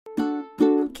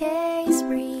case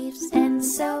briefs, and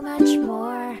so much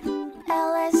more.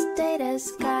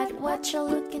 LSData's got what you're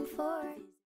looking for.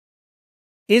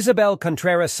 Ysabel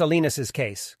Contreras-Salinas'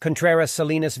 case,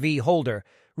 Contreras-Salinas v. Holder,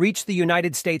 reached the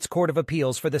United States Court of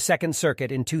Appeals for the Second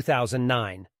Circuit in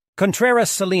 2009.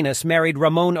 Contreras-Salinas married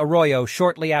Ramon Arroyo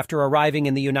shortly after arriving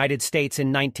in the United States in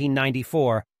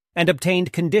 1994 and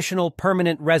obtained conditional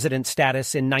permanent resident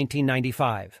status in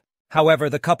 1995. However,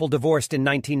 the couple divorced in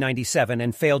 1997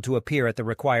 and failed to appear at the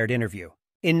required interview.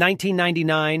 In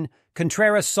 1999,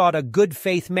 Contreras sought a good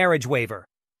faith marriage waiver,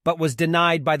 but was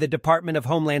denied by the Department of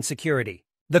Homeland Security.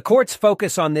 The court's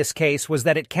focus on this case was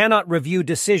that it cannot review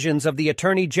decisions of the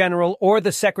Attorney General or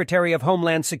the Secretary of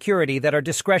Homeland Security that are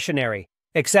discretionary,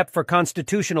 except for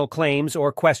constitutional claims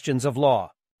or questions of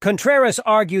law. Contreras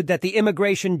argued that the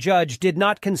immigration judge did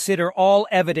not consider all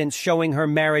evidence showing her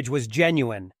marriage was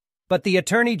genuine, but the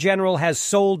Attorney General has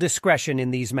sole discretion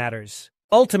in these matters.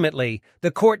 Ultimately,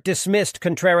 the court dismissed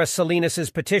Contreras-Salinas'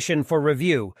 petition for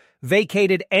review,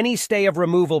 vacated any stay of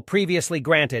removal previously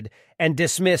granted, and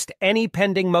dismissed any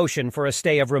pending motion for a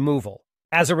stay of removal.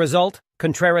 As a result,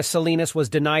 Contreras-Salinas was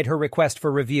denied her request for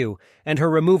review, and her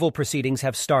removal proceedings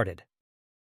have started.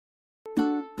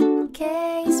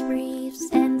 Case briefs,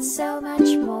 and so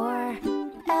much more.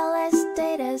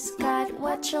 LSData's got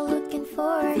what you're looking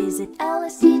for. Visit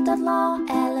lsd.law,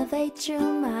 elevate your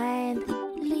mind.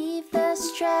 Leave the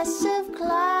stress of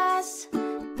class.